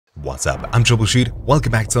What's up? I'm Troubleshoot.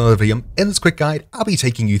 Welcome back to another video. In this quick guide, I'll be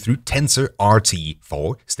taking you through TensorRT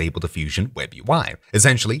for Stable Diffusion WebUI.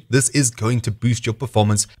 Essentially, this is going to boost your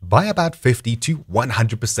performance by about 50 to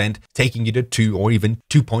 100%, taking you to 2 or even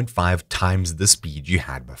 2.5 times the speed you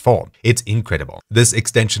had before. It's incredible. This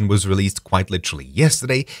extension was released quite literally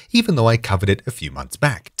yesterday, even though I covered it a few months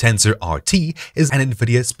back. TensorRT is an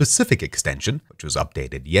Nvidia specific extension, which was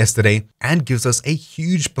updated yesterday and gives us a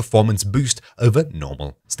huge performance boost over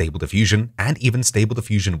normal Stable Diffusion and even Stable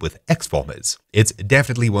Diffusion with Xformers. It's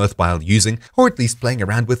definitely worthwhile using, or at least playing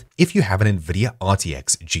around with, if you have an Nvidia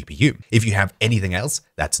RTX GPU. If you have anything else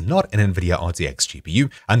that's not an Nvidia RTX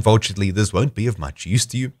GPU, unfortunately this won't be of much use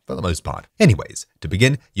to you for the most part. Anyways, to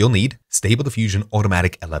begin, you'll need Stable Diffusion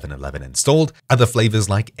AUTOMATIC1111 installed. Other flavors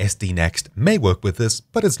like SD Next may work with this,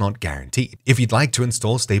 but it's not guaranteed. If you'd like to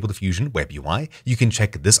install Stable Diffusion WebUI, you can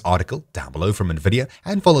check this article down below from Nvidia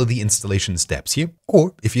and follow the installation steps here.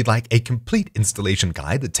 Or if you'd like a complete installation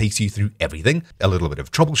guide that takes you through everything, a little bit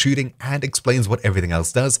of troubleshooting, and explains what everything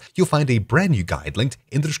else does, you'll find a brand new guide linked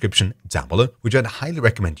in the description down below, which I'd highly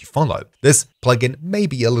recommend you follow. This plugin may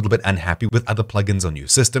be a little bit unhappy with other plugins on your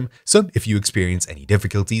system, so if you experience any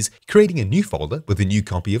difficulties, creating a new folder with a new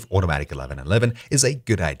copy of AUTOMATIC1111 is a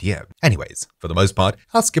good idea. Anyways, for the most part,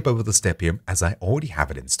 I'll skip over the step here as I already have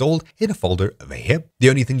it installed in a folder over here. The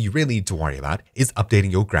only thing you really need to worry about is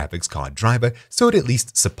updating your graphics card driver so it at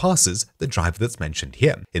least surpasses the driver that's mentioned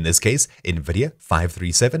here. In this case, Nvidia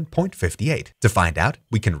 537.58. To find out,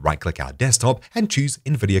 we can right-click our desktop and choose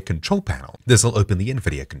Nvidia Control Panel. This will open the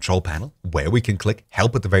Nvidia Control Panel, where we can click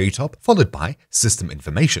Help at the very top, followed by System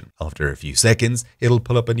Information. After a few seconds, it'll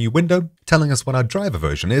pull up a new window telling us what our driver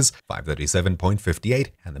version is,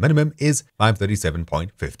 537.58, and the minimum is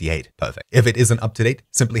 537.58. Perfect. If it isn't up to date,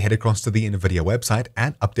 simply head across to the Nvidia website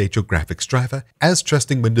and update your graphics driver, as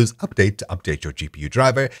trusting Windows Update to update your GPU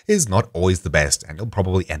driver is not always the best, and you'll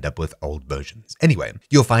probably end up with old versions. Anyway,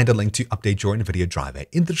 you'll find a link to update your Nvidia driver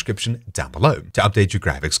in the description down below. To update your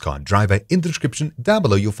graphics card driver in the description down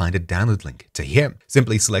below, you'll find a download link to here.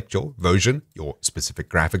 Simply select your version, your specific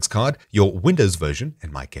graphics card, your Windows version,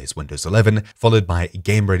 in my case Windows 11, followed by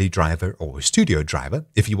Game Ready driver or Studio driver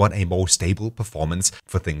if you want a more stable performance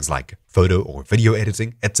for things like photo or video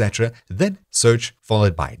editing, etc. Then search,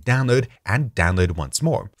 followed by download, and download once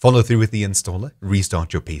more. Follow through with the installer,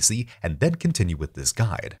 restart your PC, and then continue with this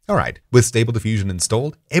guide. Alright, with Stable Diffusion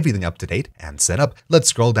installed, everything up to date and set up, let's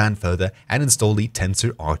scroll down further and install the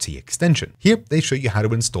TensorRT extension. Here, they show you how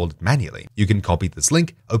to install it manually. You can copy this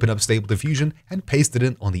link, open up Stable Diffusion, and paste it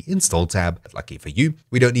in on the Install tab. Lucky for you,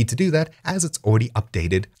 we don't need to do that as it's already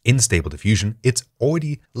updated in Stable Diffusion. It's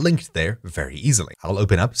already linked there very easily. I'll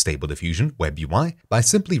open up Stable Diffusion WebUI by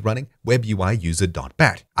simply running WebUI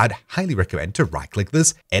user.bat. I'd highly recommend to right-click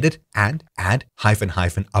this, edit, and add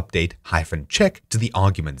 --update -check to the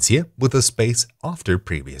arguments here with a space after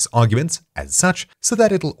previous arguments as such, so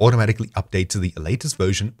that it'll automatically update to the latest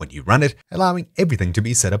version when you run it, allowing everything to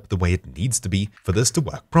be set up the way it needs to be for this to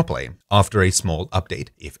work properly. After a small update,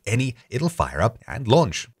 if any, it'll fire up and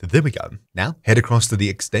launch. There we go. Now head across to the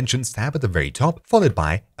Extensions tab at the very top, followed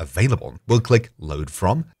by Available. We'll click Load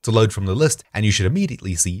From to load from the list, and you should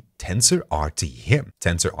immediately see TensorRT here.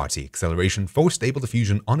 TensorRT acceleration for Stable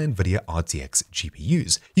Diffusion on Nvidia RTX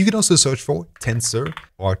GPUs. You can also search for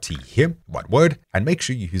TensorRT here, one word, and make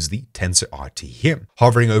sure you use the TensorRT here.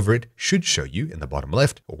 Hovering over it should show you in the bottom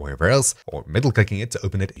left or wherever else, or middle clicking it to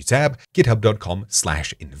open it, you tab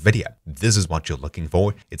github.com/Nvidia. This is what you're looking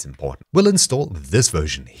for. It's important. We'll install this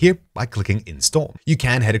version here by clicking Install. You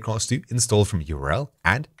can head across to Install from URL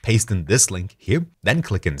and paste in this link here, then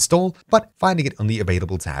click Install, but finding it on the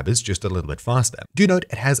Available tab is just a little bit faster. Do note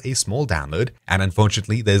it has a small download, and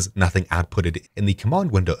unfortunately there's nothing outputted in the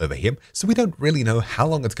command window over here, so we don't really know how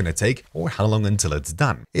long it's going to take or how long until it's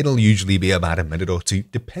done. It'll usually be about a minute or two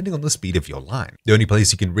depending on the speed of your line. The only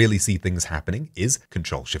place you can really see things happening is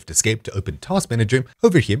Control-Shift-Escape to open Task Manager.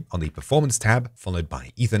 Over here on the Performance tab, followed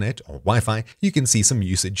by Ethernet or Wi-Fi, you can see some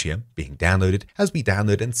usage here being downloaded as we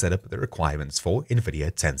download and set up the requirements for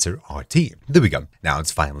Nvidia TensorRT. There we go. Now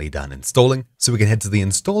it's finally done installing, so we can head to the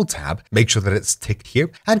Install tab, make sure that it's ticked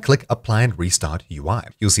here, and click Apply and Restart UI.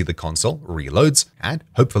 You'll see the console reloads, and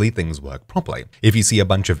hopefully things work properly. If you see a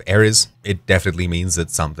bunch of errors, it definitely means that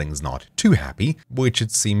something's not too happy, which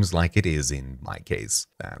it seems like it is in my case.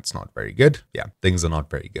 That's not very good. Yeah, things are not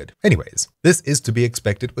very good. Anyways, this is to be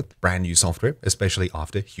expected with brand new software, especially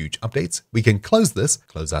after huge updates. We can close this,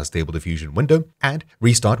 close our Stable Diffusion window, and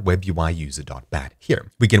restart WebUI user.bat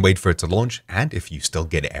here. We can wait for it to launch, and if you still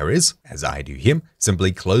get errors, as I do here,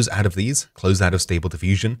 Simply close out of these, close out of Stable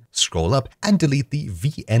Diffusion, scroll up, and delete the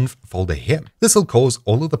venv folder here. This will cause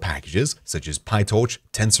all of the packages, such as PyTorch,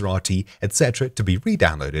 TensorRT, etc. to be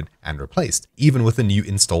re-downloaded and replaced. Even with a new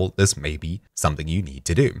install, this may be something you need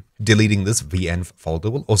to do. Deleting this venv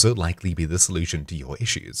folder will also likely be the solution to your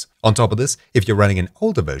issues. On top of this, if you're running an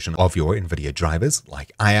older version of your Nvidia drivers,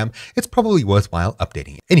 like I am, it's probably worthwhile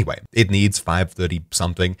updating it. Anyway, it needs 530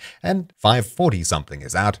 something and 540 something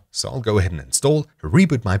is out, so I'll go ahead and install,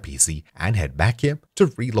 reboot my PC, and head back here to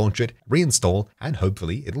relaunch it, reinstall, and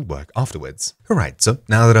hopefully it'll work afterwards. Alright, so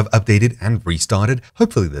now that I've updated and restarted,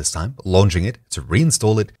 hopefully this time launching it to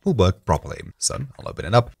reinstall it will work properly. So I'll open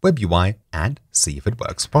it up, WebUI, and see if it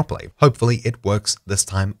works properly. Hopefully it works this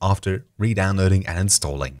time after re-downloading and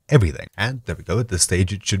installing everything. And there we go, at this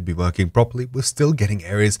stage it should be working properly. We're still getting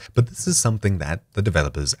errors, but this is something that the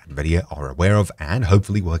developers at Nvidia are aware of and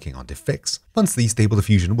hopefully working on to fix. Once the Stable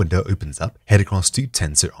Diffusion window opens up, head across to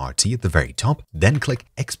TensorRT at the very top, then click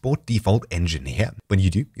Export Default Engine here. When you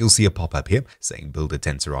do, you'll see a pop-up here saying build a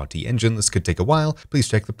TensorRT engine. This could take a while. Please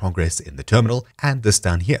check the progress in the terminal, and this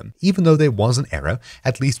down here. Even though there was an error,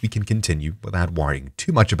 at least we can continue without worrying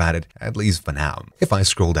too much about it, at least for now. If I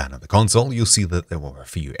scroll down on the console, you'll see that there were a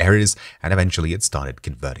few errors, and eventually it started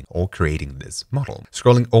converting or creating this model.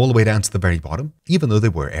 Scrolling all the way down to the very bottom, even though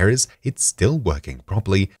there were errors, it's still working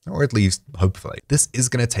properly, or at least hopefully. This is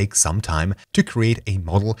going to take some time to create a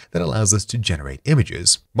model that allows us to generate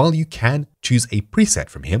images. While you can choose a preset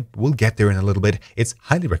from here, we'll get there in a little bit. It's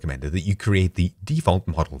highly recommended that you create the default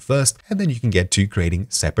model first, and then you can get to creating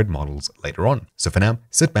separate models later on. So for now,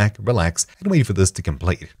 sit back, relax, and wait for this to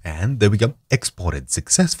complete. And there we go, exported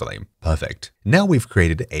successfully. Perfect. Now we've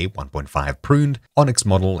created a 1.5 pruned Onyx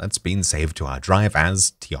model that's been saved to our drive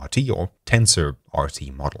as TRT or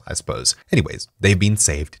TensorRT model, I suppose. Anyways, they've been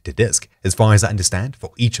saved to disk. As far as I understand,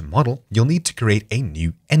 for each model, you'll need to create a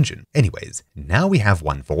new engine. Anyways, now we have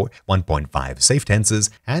one for 1.5 safe tensors,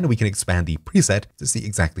 and we can expand the preset to see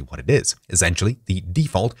exactly what it is. Essentially, the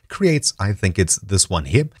default creates, I think it's this one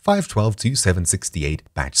here, 512 to 768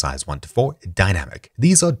 batch size 1 to 4 dynamic.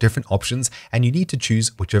 These are different options, and you need to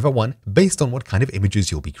choose whichever one based on what kind of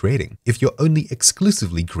images you'll be creating. If you're only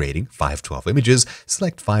exclusively creating 512 images,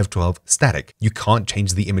 select 512 static. You can't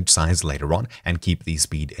change the image size later on and keep the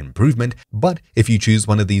speed improvement, but if you choose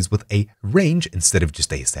one of these with a range instead of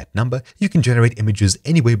just a set number, you can generate images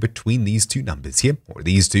anywhere between these two numbers here, or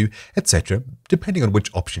these two, etc., depending on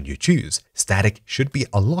which option you choose. Static should be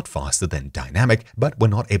a lot faster than dynamic, but we're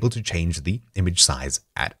not able to change the image size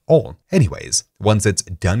at all. Anyways, once it's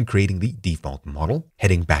done creating the default model,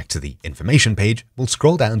 heading back to the information page, we'll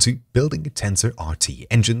scroll down to building TensorRT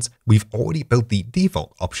engines. We've already built the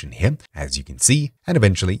default option here, as you can see, and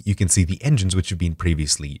eventually you can see the engines which have been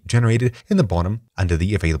previously generated in the bottom under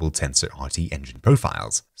the available TensorRT engine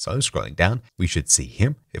profiles. So scrolling down, we should see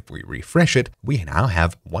here, if we refresh it, we now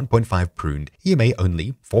have 1.5 pruned EMA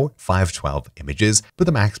only for 512 images with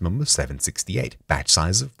a maximum of 768, batch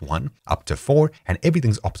size of 1 up to 4, and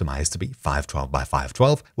everything's optimized to be 512 by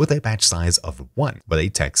 512 with a batch size of 1 with a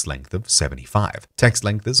text length of 75. Text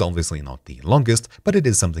length is obviously not the longest, but it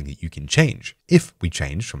is something that you can change. If we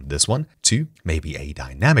change from this one to maybe a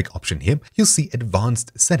dynamic option here, you'll see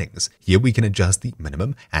advanced settings. Here we can adjust the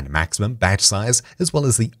minimum and maximum batch size as well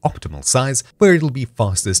as the optimal size, where it'll be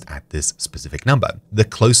fastest at this specific number. The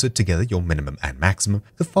closer together your minimum and maximum,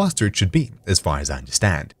 the faster it should be, as far as I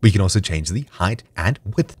understand. We can also change the height and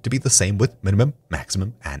width to be the same with minimum,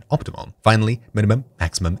 maximum, and optimal. Finally, minimum,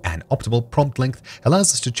 maximum, and optimal prompt length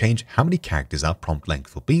allows us to change how many characters our prompt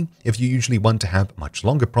length will be. If you usually want to have much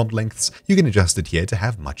longer prompt lengths, you can adjust it here to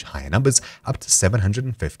have much higher numbers, up to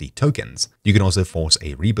 750 tokens. You can also force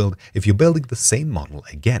a rebuild if you're building the same model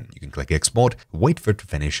again. You can click export, wait for it to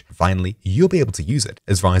finish. Finally, you'll be able to use it.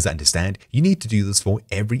 As far as I understand, you need to do this for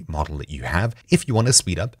every model that you have if you want to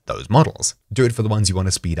speed up those models. Do it for the ones you want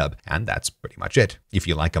to speed up, and that's pretty much it. If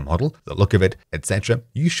you like a model, the look of it, etc.,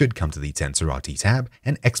 you should come to the TensorRT tab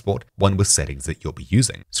and export one with settings that you'll be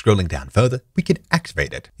using. Scrolling down further, we can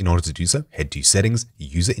activate it. In order to do so, head to Settings,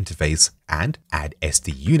 User Interface, and add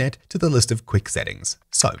SDUnet to the list of quick settings.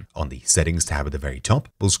 So, on the Settings tab at the very top,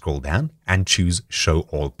 we'll scroll down and choose Show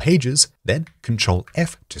All Pages, then Control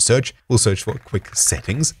F to search. We'll search for Quick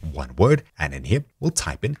Settings, one word, and in here, we'll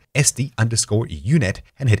type in SD_unet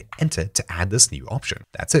and hit Enter to add this new option.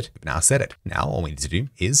 That's it. We've now set it. Now, all we need to do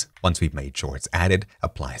is, once we've made sure it's added,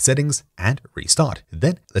 apply settings and restart.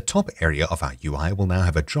 Then, the top area of our UI will now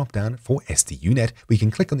have a drop-down for SDUnet. We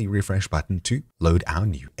can click on the refresh button to load our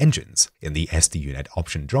new engines. In the SDUnet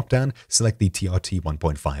option drop-down, select the TRT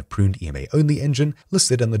 1.5 pruned EMA only engine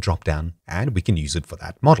listed in the drop-down, and we can use it for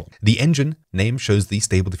that model. The engine engine name shows the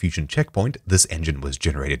Stable Diffusion checkpoint this engine was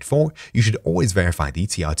generated for, you should always verify the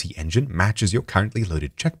TRT engine matches your currently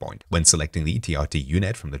loaded checkpoint. When selecting the TRT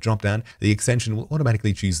unet from the dropdown, the extension will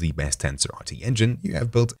automatically choose the best TensorRT engine you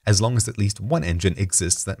have built as long as at least one engine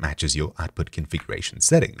exists that matches your output configuration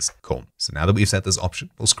settings. Cool. So now that we've set this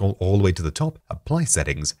option, we'll scroll all the way to the top, apply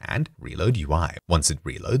settings, and reload UI. Once it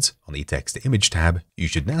reloads, on the text to image tab, you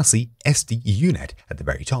should now see SDUI at the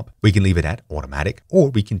very top. We can leave it at automatic, or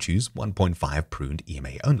we can choose 1.5 pruned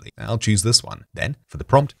EMA only. I'll choose this one. Then for the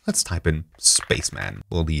prompt, let's type in spaceman.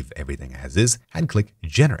 We'll leave everything as is and click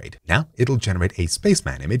generate. Now it'll generate a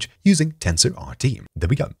spaceman image using TensorRT. There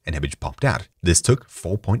we go. An image popped out. This took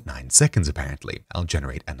 4.9 seconds apparently. I'll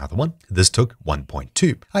generate another one. This took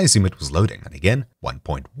 1.2. I assume it was loading. And again,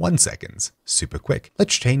 1.1 seconds. Super quick.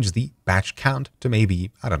 Let's change the batch count to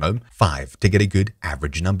maybe, I don't know, 5 to get a good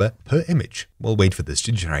average number per image. We'll wait for this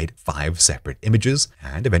to generate 5 separate images,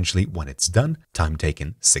 and eventually when it's done, time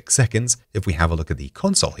taken 6 seconds. If we have a look at the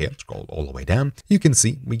console here, scroll all the way down, you can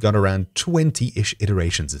see we got around 20-ish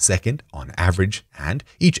iterations a second on average, and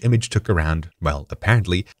each image took around, well,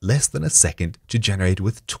 apparently less than a second to generate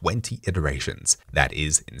with 20 iterations. That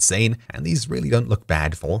is insane, and these really don't look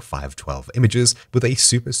bad for 512 images with a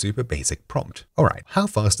super basic prompt. Alright, how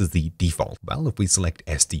fast is the default? Well, if we select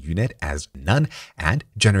SDUI as none and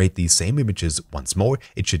generate these same images once more,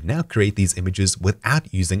 it should now create these images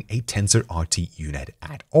without using a TensorRT unet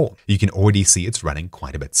at all. You can already see it's running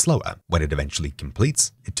quite a bit slower. When it eventually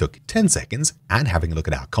completes, it took 10 seconds, and having a look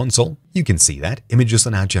at our console, you can see that images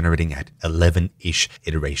are now generating at 11-ish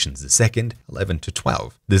iterations a second, 11 to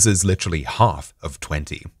 12. This is literally half of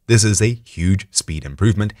 20. This is a huge speed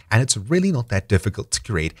improvement, and it's really not that difficult to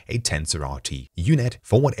create a TensorRT unet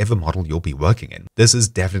for whatever model you'll be working in. This is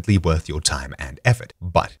definitely worth your time and effort.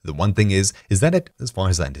 But the one thing is that it, as far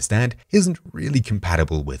as I understand, isn't really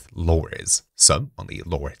compatible with Loras. So on the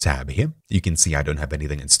Lora tab here, you can see I don't have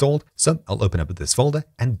anything installed, so I'll open up this folder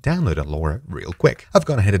and download a Lora real quick. I've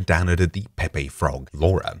gone ahead and downloaded the Pepe Frog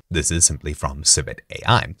Lora. This is simply from Civet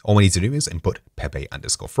AI. All we need to do is input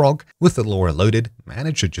Pepe_frog with the Lora loaded, and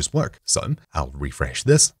it should just work. So I'll refresh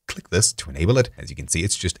this, click this to enable it. As you can see,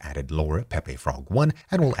 it's just added Lora Pepe Frog 1,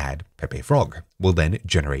 and we'll add Pepe Frog. We'll then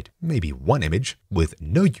generate maybe one image with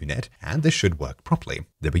no unet, and this should work properly.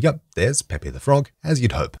 There we go. There's Pepe the Frog, as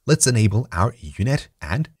you'd hope. Let's enable our unet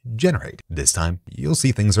and generate. This time, you'll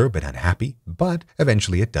see things are a bit unhappy, but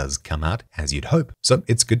eventually it does come out as you'd hope. So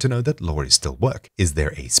it's good to know that Loras still work. Is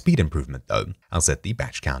there a speed improvement though? I'll set the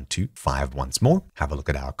batch count to 5 once more, have a look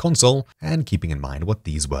at our console, and keeping in mind what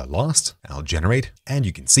these were last, I'll generate, and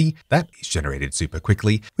you can see that is generated super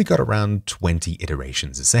quickly. We got around 20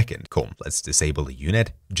 iterations a second. Cool. Let's disable the unet,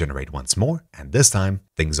 generate once more, and this time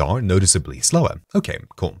things are noticeably slower. Okay,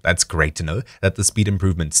 cool. That's great to know that the speed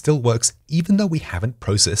improvement still works even though we haven't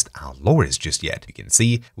processed our Loras just yet. You can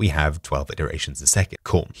see we have 12 iterations a second.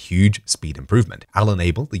 Cool. Huge speed improvement. I'll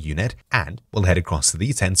enable the unet and we'll head across to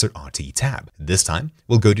the TensorRT tab. This time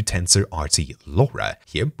we'll go to TensorRT Lora.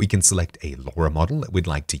 Here we can select a Lora model that we'd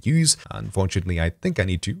like to use. Unfortunately, I think I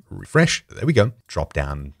need to refresh. There we go. Drop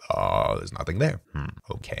down. Oh, there's nothing there.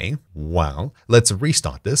 Okay. Well, let's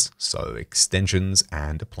restart this. So extensions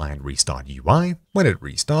and apply and restart UI. When it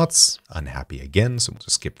restarts, unhappy again, so we'll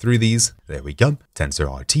just skip through these. There we go.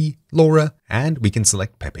 TensorRT, Lora, and we can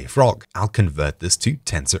select Pepe Frog. I'll convert this to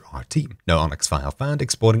TensorRT. No Onyx file found.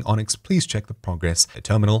 Exporting Onyx. Please check the progress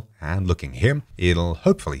terminal. And looking here, it'll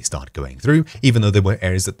hopefully start going through. Even though there were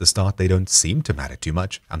errors at the start, they don't seem to matter too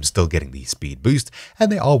much. I'm still getting the speed boost,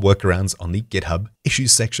 and there are workarounds on the GitHub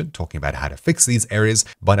issues section talking about how to fix these errors,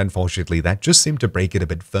 but unfortunately that just seemed to break it a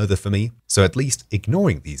bit further for me. So at least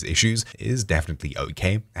ignoring these issues is definitely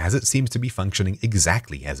okay, as it seems to be functioning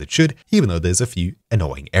exactly as it should, even though there's a few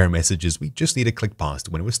annoying error messages we just need to click past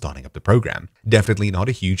when we're starting up the program. Definitely not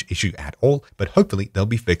a huge issue at all, but hopefully they'll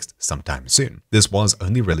be fixed sometime soon. This was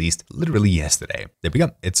only released literally yesterday. There we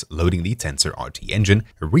go. It's loading the TensorRT engine,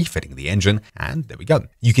 refitting the engine, and there we go.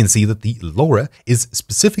 You can see that the Lora is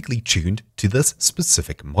specifically tuned to this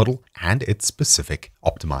specific model and its specific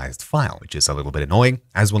optimized file, which is a little bit annoying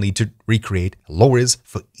as we'll need to recreate Loras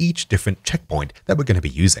for each different checkpoint that we're going to be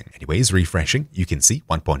using. Anyways, refreshing, you can see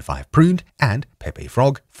 1.5 pruned and Pepe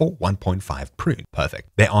Frog for 1.5 pruned. Perfect.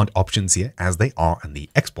 There aren't options here as they are in the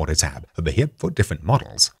Exporter tab over here for different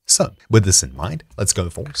models. So with this in mind, let's go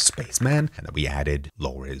for Spaceman, and then we added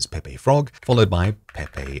Lora's Pepe Frog, followed by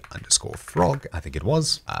Pepe_frog, I think it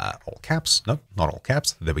was, all caps, no, not all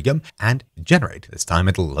caps, there we go, and generate. This time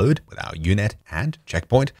it'll load with our unet and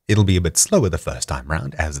checkpoint. It'll be a bit slower the first time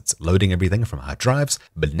round as it's loading everything from our drives,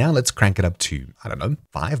 but now let's crank it up to, I don't know,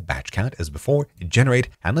 5 batch count as before, generate,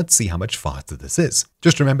 and let's see how much faster this is.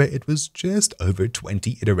 Just remember, it was just over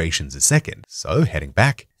 20 iterations a second. So heading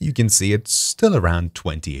back, you can see it's still around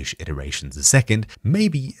 20-ish iterations a second,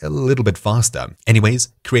 maybe a little bit faster. Anyways,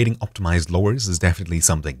 creating optimized Loras is definitely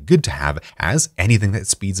something good to have, as anything that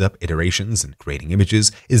speeds up iterations and creating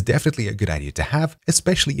images is definitely a good idea to have,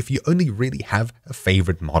 especially if you only really have a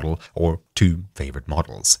favorite model or 2 favorite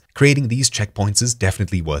models. Creating these checkpoints is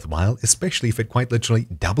definitely worthwhile, especially if it quite literally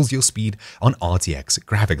doubles your speed on RTX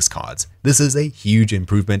graphics cards. This is a huge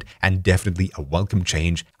improvement and definitely a welcome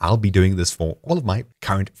change. I'll be doing this for all of my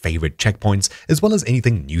current favorite checkpoints, as well as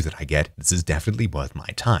anything new that I get. This is definitely worth my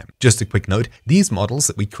time. Just a quick note, these models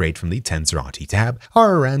that we create from the TensorRT tab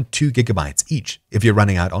are around 2 GB each. If you're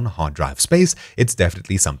running out on hard drive space, it's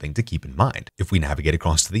definitely something to keep in mind. If we navigate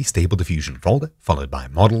across to the Stable Diffusion folder, followed by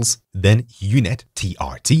models, then unet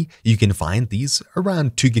TRT, you can find these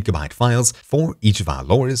around 2 GB files for each of our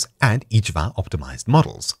Loras and each of our optimized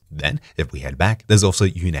models. Then, if we head back, there's also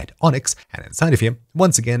unet Onyx, and inside of here,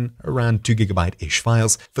 once again, around 2 GB-ish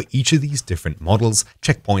files for each of these different models,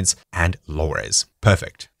 checkpoints, and Loras.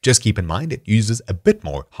 Perfect. Just keep in mind it uses a bit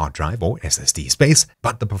more hard drive or SSD space,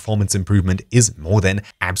 but the performance improvement is more than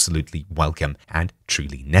absolutely welcome and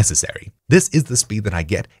truly necessary. This is the speed that I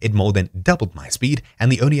get. It more than doubled my speed,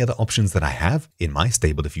 and the only other options that I have in my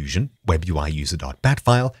Stable Diffusion WebUI user.bat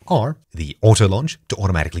file are the auto launch to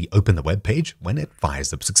automatically open the web page when it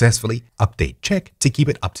fires up successfully, update check to keep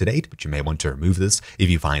it up to date, but you may want to remove this if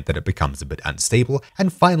you find that it becomes a bit unstable,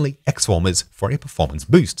 and finally Xformers for a performance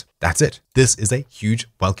boost. That's it. This is a huge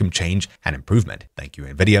welcome change and improvement. Thank you,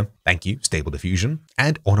 Nvidia. Thank you, Stable Diffusion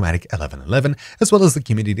and AUTOMATIC1111, as well as the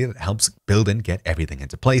community that helps build and get everything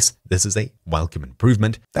into place. This is a welcome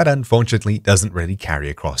improvement that unfortunately doesn't really carry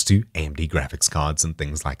across to AMD graphics cards and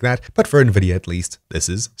things like that, but for Nvidia at least, this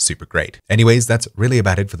is super great. Anyways, that's really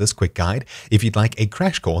about it for this quick guide. If you'd like a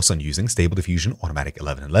crash course on using Stable Diffusion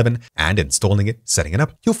AUTOMATIC1111 and installing it, setting it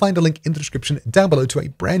up, you'll find a link in the description down below to a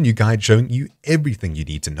brand new guide showing you everything you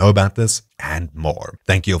need to know about this and more.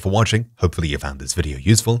 Thank you all for watching. Hopefully you found this video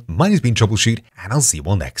useful. Mine has been Troubleshoot, and I'll see you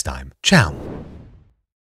all next time. Ciao.